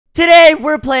Today,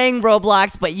 we're playing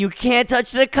Roblox, but you can't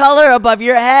touch the color above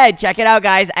your head. Check it out,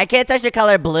 guys. I can't touch the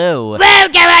color blue. Well,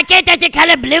 Gara, I can't touch the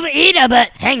color blue either,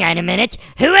 but hang on a minute.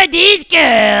 Who are these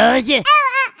girls? I'm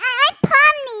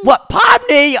Pomni. What,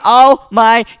 Pomni? Oh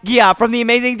my god, from the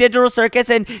amazing digital circus.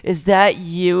 And is that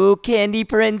you, Candy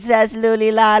Princess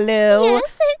Lulilalu?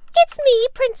 Yes, it's me,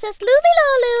 Princess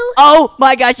Lulilalu. Oh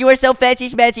my gosh, you are so fancy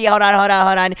schmancy. Hold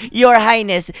on. Your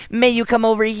Highness, may you come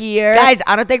over here? Guys,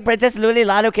 I don't think Princess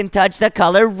Lulilalu can touch the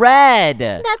color red.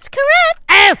 That's correct.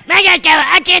 Oh my gosh, Gara,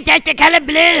 I can't touch the color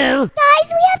blue. Guys,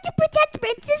 we have to protect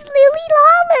Princess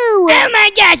Lulilalu. Oh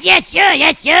my gosh, yes sure.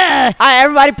 Alright,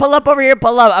 everybody pull up over here,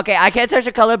 pull up. Okay, I can't touch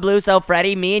the color blue, so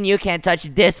Freddy, me and you can't touch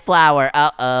this flower.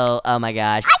 Oh my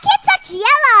gosh. I can't touch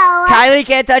yellow. Kylie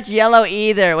can't touch yellow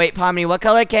either. Wait, Pomni, what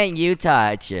color can't you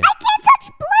touch? I can't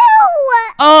touch blue.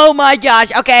 Oh my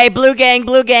gosh. Okay, blue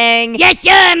gang. Yes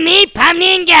sure, me,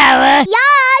 Pomni, and Gara.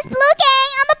 Yes, blue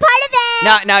gang, I'm a part of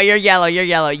it. No, you're yellow.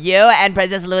 You and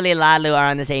Princess Lulilalu are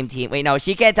on the same team. Wait, no,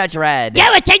 she can't touch red.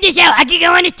 Gara, check this out. I can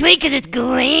go on this tree because it's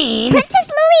green. Princess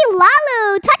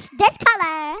Lulilalu, touch this color.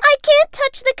 I can't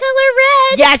touch the color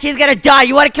red. Yeah, she's gonna die.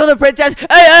 You wanna kill the princess?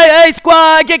 Hey,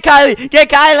 squad, get Kylie. Oh, no,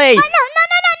 I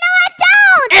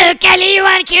don't. Oh, Kylie, you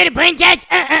want to kill the princess?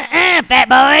 Fat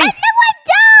boy. No, I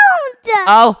don't.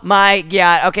 Oh my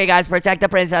god. Okay, guys, protect the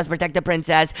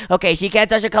princess. Okay, she can't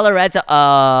touch the color red, so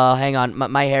hang on,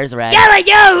 my hair's red. Gara,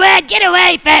 you're red. Get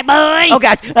away, fat boy. Oh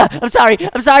gosh,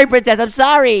 I'm sorry, princess, I'm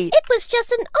sorry. It was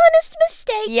just an honest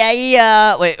mistake.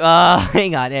 Yeah. Wait,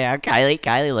 hang on. Yeah,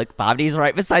 Kylie, look, Pomni's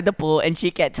right beside the pool, and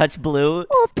she can't touch blue.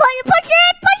 Oh, punch her in.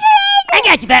 I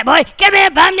got you, fat boy. Come here,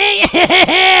 Pomni.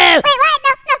 Wait, what?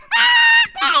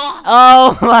 No.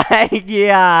 Oh my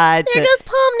god. There goes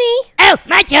Pomni. Oh,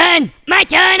 my turn.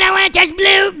 I want to touch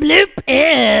blue. Bloop.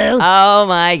 Ew. Oh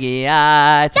my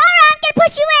god. Gara, I'm gonna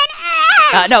push you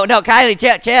in. No, Kylie,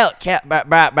 chill.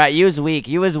 Bruh, you was weak,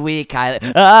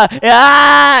 Kylie. I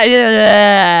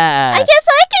guess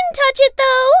I can touch it,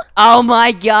 though. Oh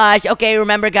my gosh. Okay,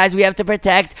 remember, guys, we have to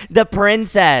protect the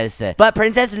princess. But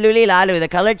Princess Lulilalu, the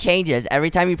color changes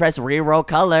every time you press reroll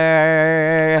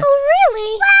color. Oh,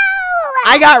 really? Whoa.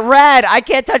 I got red. I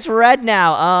can't touch red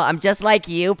now. Oh, I'm just like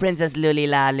you, Princess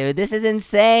Lulilalu. This is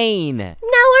insane. Now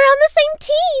we're on the same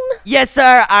team. Yes,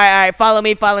 sir. All right. Follow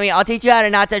me. I'll teach you how to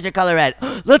not touch the color red.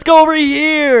 Let's go over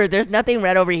here. There's nothing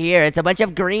red over here. It's a bunch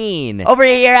of green. Over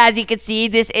here, as you can see,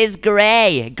 this is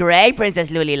gray. Gray, Princess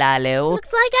Lulilalu.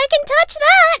 Looks like I can touch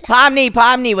that.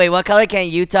 Pomni. Wait, what color can't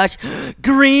you touch?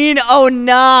 Green. Oh,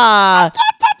 nah. I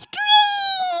can't touch green.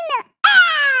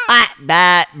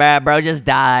 That bro just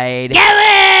died.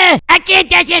 Gara! I can't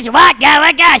touch this rock,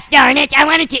 Gara. Gosh darn it. I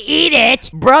wanted to eat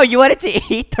it. Bro, you wanted to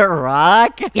eat the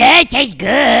rock? Yeah, it tastes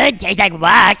good. Tastes like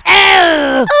rocks.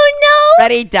 Oh! Oh, no.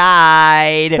 Freddy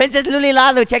died. Princess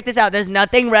Lulilalu, check this out. There's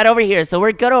nothing red over here, so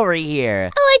we're good over here.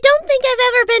 Oh, I don't think I've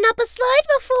ever been up a slide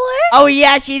before. Oh,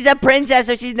 yeah, she's a princess,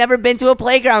 so she's never been to a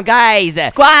playground. Guys,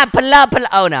 squad, pull up.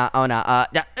 Oh, no.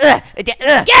 Gara,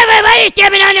 why are you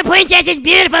stepping on the princess's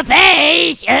beautiful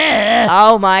face?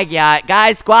 Oh, my God.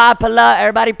 Guys, squad, pull up.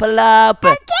 Everybody pull up.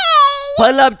 Okay.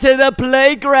 Pull up to the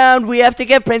playground. We have to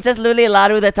give Princess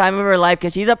Lulilalu the time of her life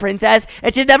because she's a princess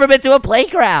and she's never been to a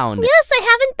playground. Yes, I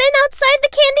haven't been outside the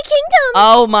Candy Kingdom.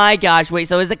 Oh my gosh. Wait,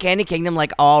 so is the Candy Kingdom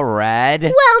like all red?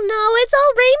 Well, no, it's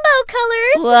all rainbow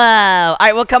colors. Whoa. All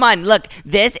right, well, come on. Look,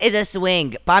 this is a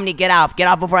swing. Pomni, get off. Get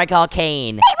off before I call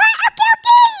Kane. Wait, what?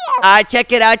 Okay.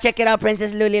 Check it out,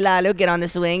 Princess Lulilalu. Get on the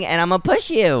swing and I'm going to push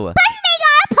you. Push me,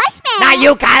 Gara, push me. Not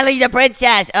you, Kylie, the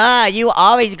princess. You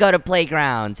always go to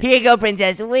playgrounds. Here you go,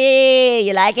 princess. Whee!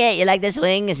 You like it? You like the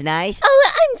swing? It's nice.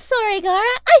 Oh, I'm sorry, Gara.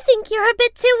 I think you're a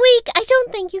bit too weak. I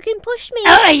don't think you can push me.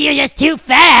 Oh, you're just too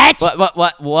fat.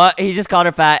 What? He just called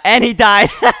her fat and he died.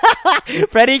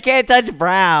 Freddy can't touch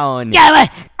brown. Gara,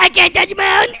 I can't touch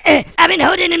brown. I've been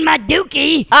holding in my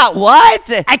dookie.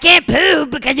 What? I can't poop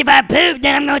because if I poop,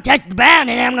 then I'm gonna touch the brown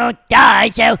and I'm gonna die.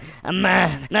 So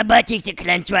my butt cheeks are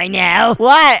clenched right now.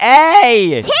 What?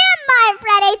 Hey! TMI,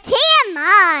 Freddy,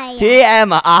 TMI.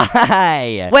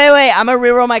 TMI. Wait, I'm gonna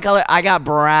reroll my color. I got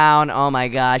brown. Oh my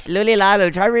gosh.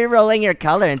 Lulilalu, try rerolling your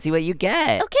color and see what you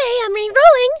get. Okay, I'm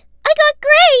re-rolling. I got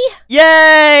gray.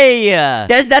 Yay!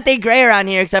 There's nothing gray around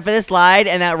here except for the slide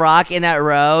and that rock in that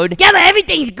road. Yeah, but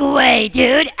everything's gray,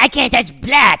 dude. I can't touch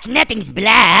black. Nothing's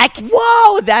black.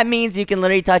 Whoa, that means you can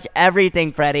literally touch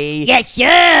everything, Freddy. Yeah, sure.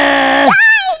 Guys,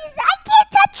 I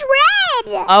can't touch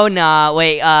red. Oh, no.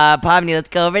 Wait, Pomni, let's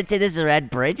go over to this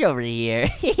red bridge over here.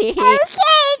 Okay,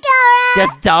 Gara.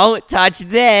 Just don't touch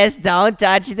this. Don't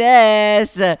touch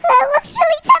this. That looks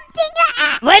really tempting.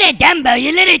 What a Dumbo.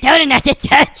 You literally told her not to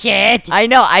touch it. I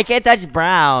know, I can't touch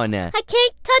brown. I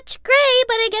can't touch gray,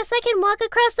 but I guess I can walk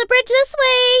across the bridge this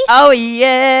way. Oh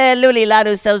yeah, Luli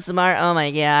Lalu's so smart. Oh my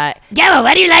god. Gara,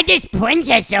 why do you like this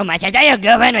princess so much? I thought your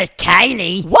girlfriend was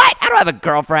Kylie. What? I don't have a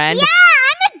girlfriend. Yeah,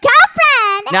 I'm a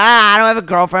girlfriend. Nah, I don't have a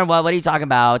girlfriend. What are you talking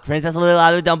about? Princess Luli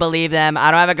Lalu, don't believe them.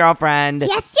 I don't have a girlfriend.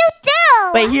 Yes, you do.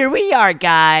 But here we are,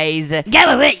 guys.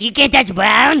 Gara, what? You can't touch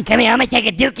brown? Come here, I'm gonna take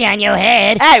a dookie on your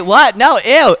head. Hey, what? No,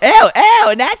 ew, ew,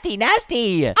 ew, nasty, nasty.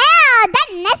 Ew,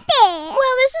 that's nasty.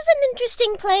 Well, this is an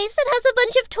interesting place. It has a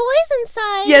bunch of toys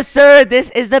inside. Yes, sir, this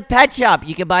is the pet shop.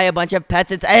 You can buy a bunch of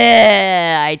pets.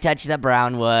 I touched the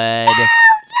brown wood.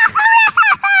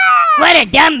 What a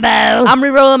Dumbo. I'm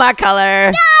re-rolling my color.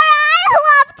 I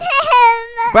loved him.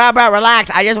 Bro, relax.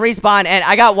 I just respawned and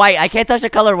I got white. I can't touch the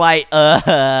color white.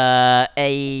 How am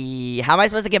I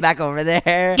supposed to get back over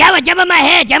there? Gara, jump on my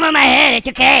head. Jump on my head. It's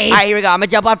okay. All right, here we go. I'm gonna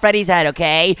jump on Freddy's head,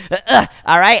 okay?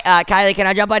 All right, Kylie, can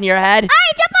I jump on your head? All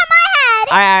right, jump on my head.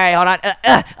 All right, hold on.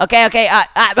 Okay.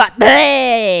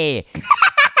 Hey!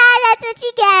 That's what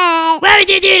you get. Why would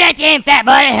you do that to him, fat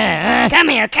boy? Come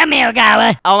here,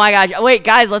 Gara. Oh my gosh. Wait,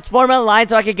 guys, let's form a line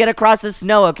so I can get across the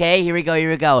snow, okay? Here we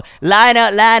go. Line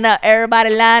up.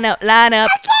 Everybody line up. Okay, Gara,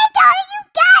 you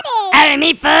got it. Alright,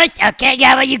 me first. Okay,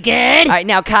 Gara, you good? All right,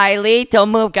 now, Kylie, don't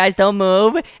move, guys, don't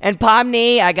move. And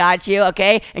Pomni, I got you,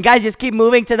 okay? And guys, just keep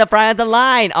moving to the front of the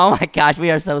line. Oh my gosh,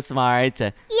 we are so smart.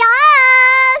 Yes.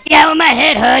 Yeah, my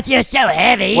head hurts. You're so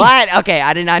heavy. What? Okay,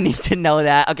 I did not need to know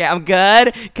that. Okay, I'm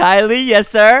good. Kylie, yes,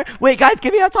 sir. Wait, guys,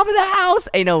 get me on top of the house.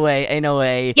 Ain't no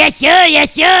way. Yes, sure. Alright,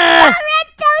 so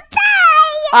tight.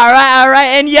 All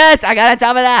right, and yes, I got on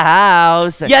top of the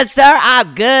house. Yes, sir,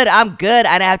 I'm good. I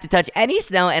didn't have to touch any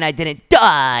snow, and I didn't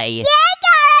die. Yeah,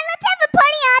 Gara, let's have a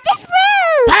party on this roof.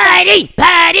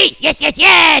 Party! Yes!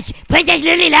 Princess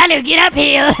Luli Lalu, get up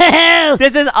here!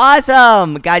 This is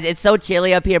awesome. Guys, it's so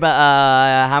chilly up here, but,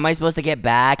 how am I supposed to get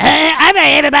back? All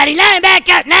right, everybody, line back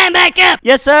up!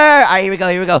 Yes, sir. All right, here we go.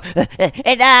 It's,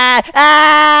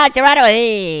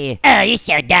 Geronimo. Oh, you're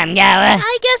so dumb, Gara.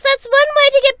 I guess that's one way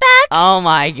to get back. Oh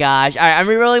my gosh. All right, I'm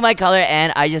re-rolling my color,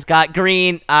 and I just got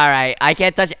green. All right, I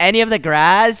can't touch any of the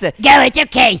grass. Gara, it's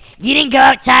okay. You didn't go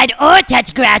outside or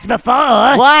touch grass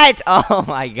before. What? Oh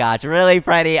my gosh, really,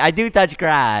 Freddy? I do touch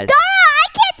grass. Gara, I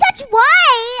can't touch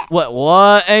white.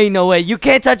 What? Ain't no way. You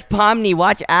can't touch Pomni.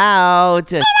 Watch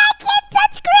out. And I can't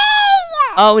touch gray.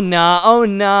 Oh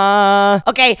no.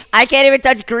 Okay, I can't even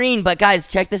touch green, but guys,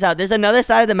 check this out. There's another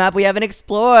side of the map we haven't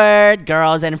explored.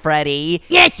 Girls and Freddy.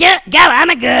 Yes, sure. Gara, I'm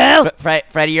a girl.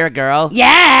 Freddy, you're a girl?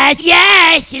 Yes.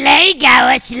 Slay,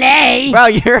 Gara, slay. Bro,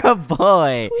 you're a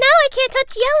boy. Now I can't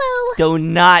touch yellow. Do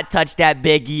not touch that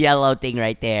big yellow thing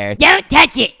right there. Don't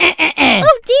touch it.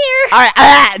 Oh, dear. All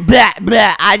right,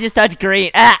 blah. I just touched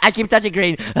green. I keep touching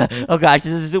green. Oh gosh,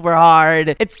 this is super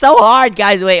hard. It's so hard,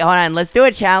 guys. Wait, hold on. Let's do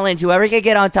a challenge. Whoever can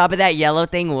get on top of that yellow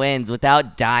thing wins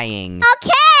without dying.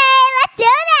 Okay, let's do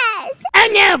this. Oh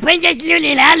no, Princess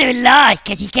Luli Lalu lost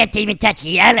because she can't even touch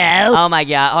yellow. Oh my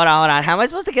god, hold on. How am I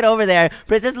supposed to get over there?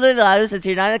 Princess Luli Lalu, since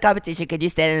you're not in a competition, could you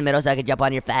stand in the middle so I can jump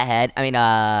on your fat head? I mean,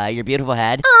 your beautiful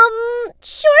head.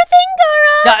 Sure thing,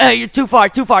 Gara. No, you're too far.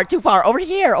 Over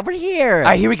here. All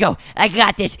right, here we go. I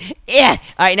got this. Yeah.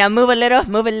 All right, now move a little.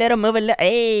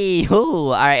 Hey. Ooh.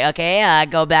 All right, okay.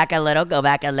 Go back a little.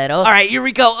 All right, here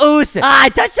we go. Ooh. I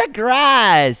touched the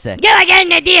grass. Yo, I got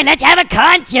an idea. Let's have a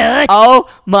concert. Oh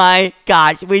my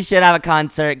gosh, we should have a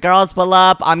concert. Girls, pull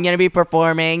up. I'm gonna be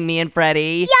performing, me and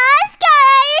Freddy. Yes,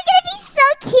 Gara, you're gonna be so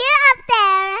cute up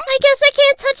there. I guess I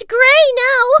can't touch gray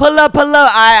now. Pull up. All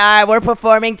right, we're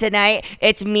performing tonight.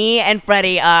 It's me and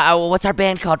Freddy. What's our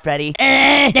band called, Freddy?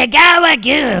 The Gara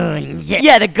Goons.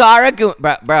 Yeah, the Gara Goon.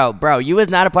 Bro, you was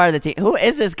not a part of the team. Who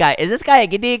is this guy? Is this guy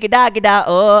gida?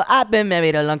 Oh, I've been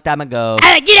married a long time ago.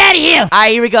 Alright, get out of here. All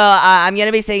right, here we go. I'm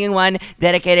gonna be singing one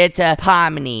dedicated to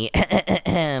Pomni.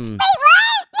 Wait,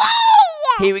 what?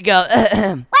 Yay! Here we go. Wait,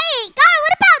 Gara,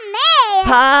 what about me?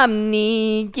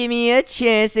 Pomni, give me a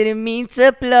chance. I didn't mean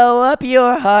to blow up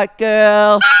your heart,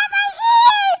 girl.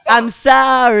 I'm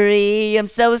sorry, I'm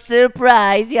so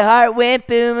surprised. Your heart went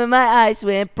boom and my eyes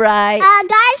went bright.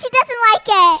 Gara, she doesn't like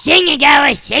it. Sing it,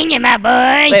 Gara, sing it, my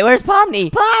boy. Wait, where's Pomni?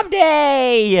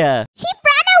 Pomni! She ran away.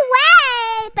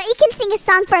 But you can sing a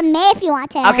song for me if you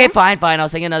want to. Okay, fine. I'll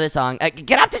sing another song.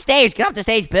 Get off the stage.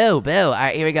 Boo. All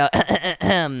right, here we go.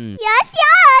 Yes.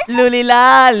 Luli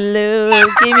Lalu,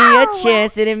 give me a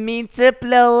chance. I didn't mean to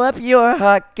blow up your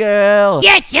heart, girl.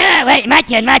 Yes, sir. Wait, my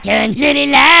turn. Luli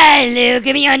Lalu,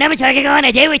 give me your number so I can go on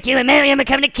a date with you and maybe I'm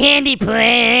becoming a candy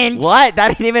prince. What? That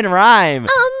didn't even rhyme.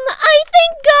 I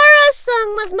think Gara Gara's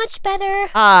song was much better.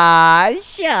 Aw,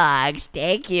 shucks.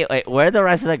 Thank you. Wait, where'd the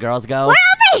rest of the girls go? We're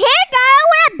over here, Gara.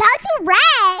 We're about to race.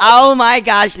 Oh my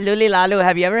gosh, Luli Lalu,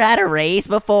 have you ever had a race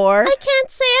before? I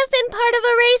can't say I've been part of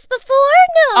a race before,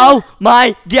 no. Oh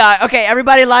my god. Okay,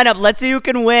 everybody line up. Let's see who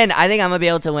can win. I think I'm gonna be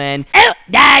able to win. Oh,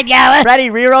 died, Gara. Freddy,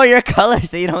 reroll your color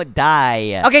so you don't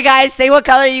die. Okay, guys, say what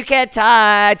color you can't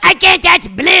touch. I can't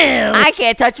touch blue. I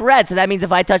can't touch red, so that means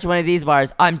if I touch one of these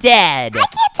bars, I'm dead. I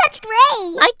can't touch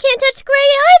gray. I can't touch gray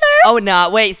either. Oh, no.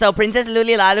 Wait, so Princess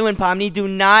Luli Lalu and Pomni, do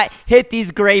not hit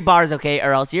these gray bars, okay?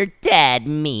 Or else you're dead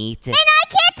meat. And I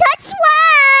can't touch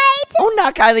white. Oh,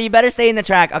 no, Kylie. You better stay in the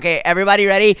track. Okay, everybody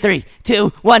ready? 3,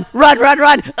 2, 1. Run, run,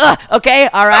 run. Okay,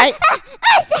 all right.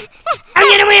 I'm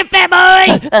gonna win, fat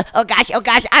boy. Oh,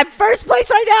 gosh. I'm first place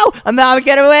right now. I'm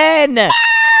gonna win. No!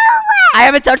 I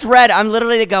haven't touched red. I'm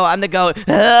literally the GOAT. I'm the GOAT.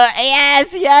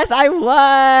 Yes, I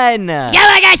won. Yo,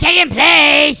 I got second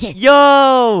place.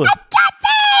 Yo.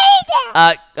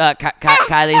 I got third.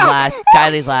 Kylie's last.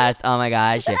 Kylie's last. Oh my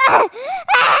gosh.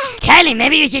 Kylie,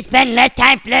 maybe you should spend less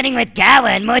time flirting with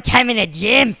Gara and more time in the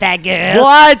gym, fat girl.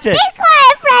 What? Be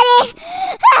quiet, Freddy.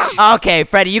 Okay,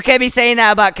 Freddy, you can't be saying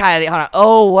that about Kylie. Hold on.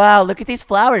 Oh, wow. Look at these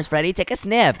flowers, Freddy. Take a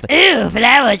sniff. Ooh,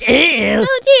 flowers. Ooh.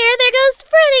 Oh dear, there goes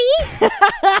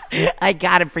Freddy. I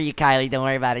got it for you, Kylie. Don't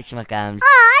worry about it, Schmuckums.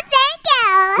 Aw,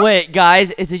 thank you. Wait,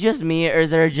 guys, is it just me, or is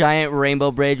there a giant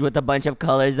rainbow bridge with a bunch of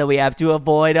colors that we have to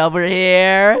avoid over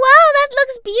here? Wow, that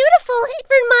looks beautiful. It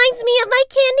reminds me of my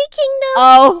Candy Kingdom.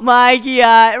 Oh my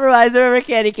god, it reminds me of her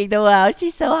Candy Kingdom. Wow,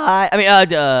 she's so hot. I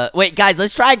mean, wait, guys,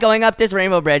 let's try going up this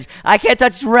rainbow bridge. I can't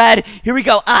touch red. Here we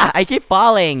go. I keep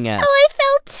falling. Oh, I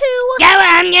fell too. Gara,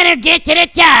 I'm gonna get to the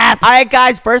top. All right,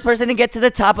 guys, first person to get to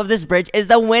the top of this bridge is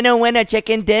the winner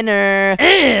chicken dinner. Ooh.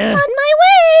 On my way.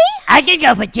 I could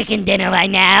go for chicken dinner right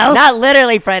now. Not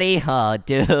literally, Freddy. Oh,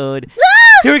 dude.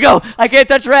 Ah! Here we go. I can't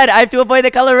touch red. I have to avoid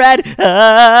the color red.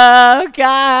 Oh,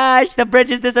 gosh. The bridge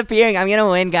is disappearing. I'm going to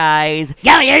win, guys.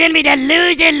 Yo, you're gonna be the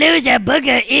loser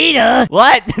booger eater.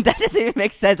 What? That doesn't even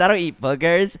make sense. I don't eat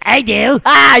boogers. I do.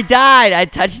 Ah, I died. I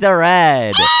touched the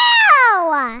red. Ow!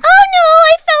 Oh no,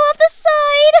 I fell off the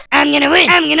side. I'm gonna win.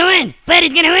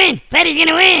 Freddy's gonna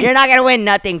win. You're not going to win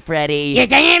nothing, Freddy.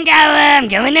 Yes, I am, Gara. I'm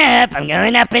going up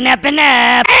and up and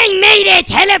up. I made it.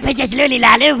 Hello, Princess Luli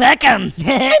Lalu. Welcome.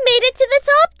 I made it to the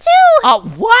top too.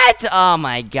 Oh, what? Oh,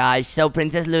 my gosh. So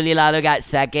Princess Luli Lalu got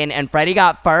second and Freddy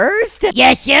got first?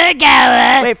 Yes, sure,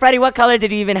 Gara. Wait, Freddy, what color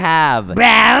did you even have?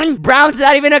 Brown. Brown's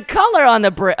not even a color on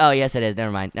the bridge. Oh, yes, it is.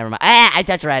 Never mind. Ah, I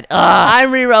touched red. Ugh.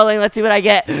 I'm re-rolling. Let's see what I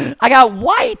get. I got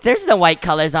white. There's no white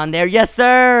colors on there. Yes,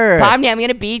 sir. Pomni, I'm going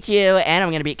to beat you, and I'm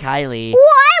going to beat Kylie.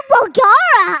 What? Well,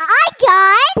 Gara, I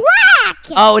got black.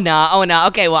 Oh, no.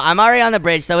 Okay, well, I'm already on the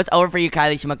bridge, so it's over for you,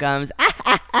 Kylie Schmuckums. Oh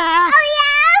yeah?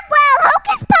 Well,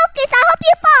 hocus pocus, I hope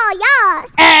you fall, yes.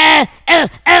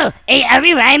 Hey, are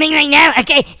we rhyming right now?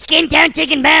 Okay, skin tone,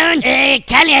 chicken bone.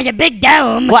 Kylie has a big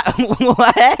dome. What?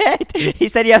 What? He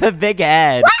said you have a big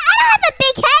head. What? I don't have a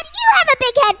big head. You have a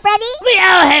big head, Freddy. We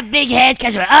all have big heads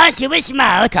because we're all super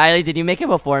smart. Kylie, did you make it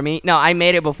before me? No, I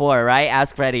made it before, right?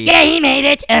 Ask Freddy. Yeah, he made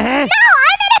it. No, I made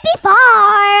it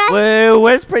before. Wait,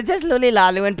 where's Princess Luli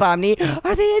Lalu and Pomni?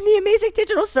 Are they in the amazing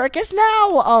digital circus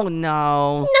now? Oh,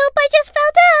 no. Nope, I just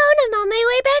fell down. I'm on my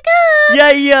way back up.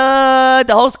 Yeah.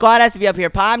 The whole squad has to be up here.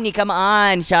 Pomni, come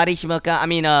on. Shawty Shmuka.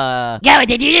 Yo,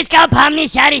 did you just call Pomni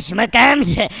Shawty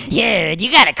Schmuckums? Dude,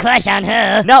 you got a crush on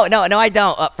her. No, I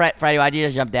don't. Freddy, why'd you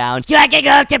just jump down? So I can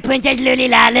go up to Princess Luli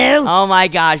Lalu? Oh my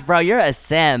gosh, bro, you're a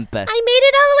simp. I made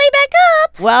it all the way back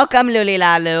up. Welcome, Luli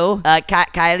Lalu.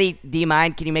 Kylie, do you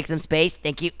mind? Can you make some space?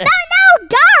 Thank you. No,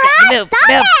 Gara,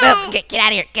 stop it. Get out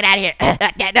of here. Get out of here.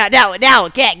 No.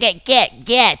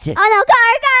 Get. Oh no,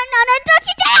 Gara, no, don't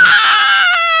you dare.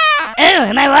 Oh,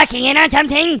 am I walking in on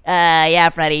something? Yeah,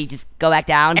 Freddy, just go back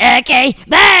down. Okay,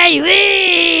 bye,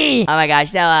 wee! Oh my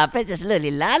gosh, so, Princess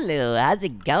Luli Lalu, how's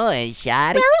it going,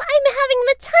 shawty? Well, I'm having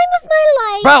the time of my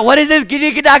life. Bro, what is this?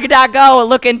 Go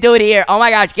looking dude here. Oh my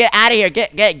gosh, get out of here.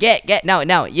 Get.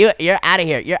 No, you're out of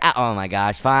here. You're out. Oh my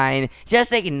gosh, fine.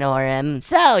 Just ignore him.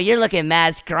 So, you're looking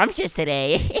mad scrumptious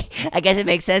today. I guess it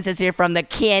makes sense since you're from the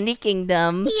Candy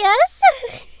Kingdom. Yes.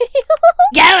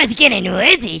 Gara's getting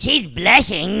woozy. She's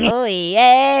blushing. Oh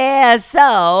yeah.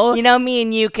 So, me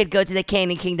and you could go to the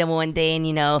Candy Kingdom one day and,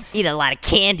 eat a lot of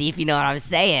candy, if you know what I'm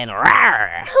saying. Rawr.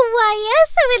 Why,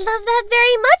 yes, I would love that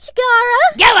very much,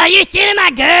 Gara. Gara, you stealing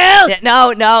my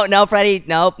girl? No, Freddy.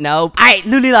 Nope. All right,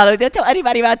 Luli Lalu, don't tell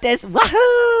anybody about this.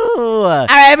 Woohoo! All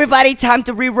right, everybody, time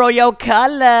to re-roll your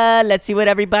color. Let's see what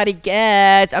everybody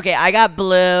gets. Okay, I got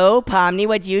blue. Pomni,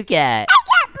 what'd you get? I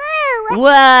got blue.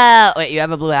 Whoa! Wait, you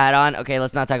have a blue hat on? Okay,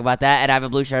 let's not talk about that. And I have a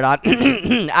blue shirt on. All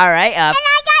right. And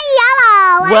I got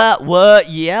yellow. What?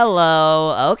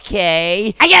 Yellow.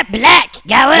 Okay. I got black,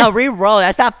 Gara. No, re-roll.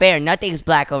 That's not fair. Nothing's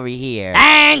black over here.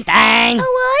 Fine. Oh, well,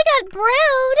 I got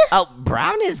brown. Oh,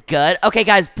 brown is good. Okay,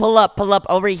 guys, pull up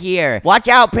over here. Watch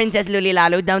out, Princess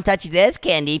Lulilalu. Don't touch this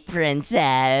candy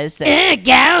princess.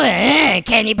 Gara,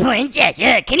 candy princess.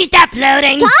 Can you stop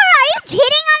floating? Gara, are you cheating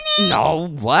on me? No,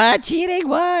 what? Cheating?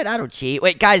 What? I don't cheat.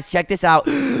 Wait, guys, check this out.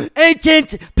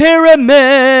 Ancient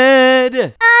pyramid.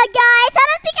 Guys, I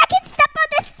don't think I can step on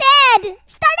the sand.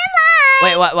 Start a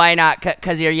line. Wait, why not?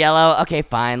 Cause you're yellow? Okay,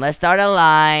 fine. Let's start a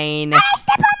line. All right,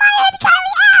 step on my head, Kylie.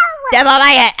 Ow. Step on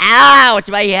my head. Ouch,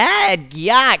 my head.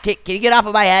 Yeah, can you get off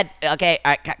of my head? Okay,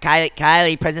 all right,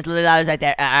 Kylie, Princess Lulilalu's right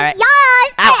there. All right.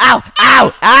 Yes.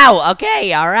 Ow.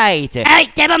 Okay, all right. I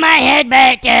step on my head,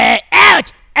 but,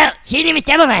 ouch. Oh, she didn't even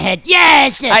step on my head.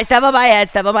 Yes! All right, step on my head.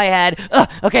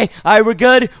 Okay, all right, we're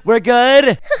good.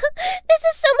 This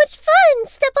is so much fun.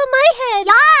 Step on my head.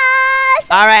 Yes.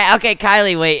 All right, okay,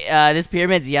 Kylie, wait. This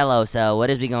pyramid's yellow, so what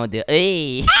is we gonna do?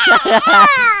 Hey.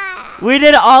 We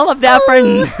did all of that for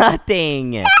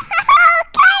nothing.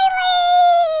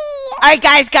 Alright,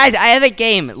 guys, I have a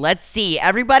game. Let's see.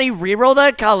 Everybody re-roll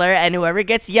the color, and whoever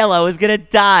gets yellow is gonna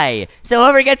die. So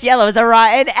whoever gets yellow is a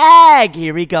rotten egg.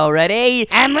 Here we go. Ready?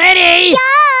 I'm ready.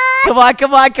 Yes. Come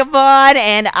on.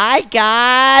 And I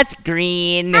got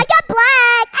green. I got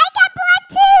black. I got black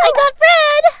too. I got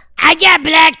red. I got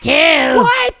black too.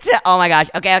 What? Oh my gosh.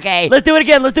 Okay. Let's do it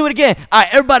again. Alright,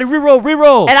 everybody,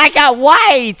 re-roll. And I got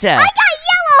white. I got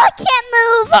yellow. I can't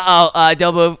move. Uh-oh.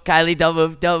 Don't move. Kylie, don't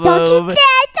move. Don't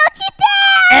you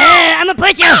dare. I'm gonna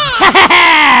push you.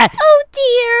 Oh,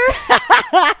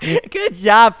 dear. Good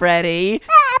job, Freddy.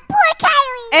 Poor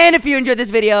Kylie. And if you enjoyed this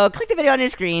video, click the video on your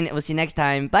screen. We'll see you next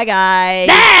time. Bye, guys.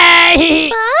 Bye.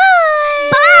 Bye.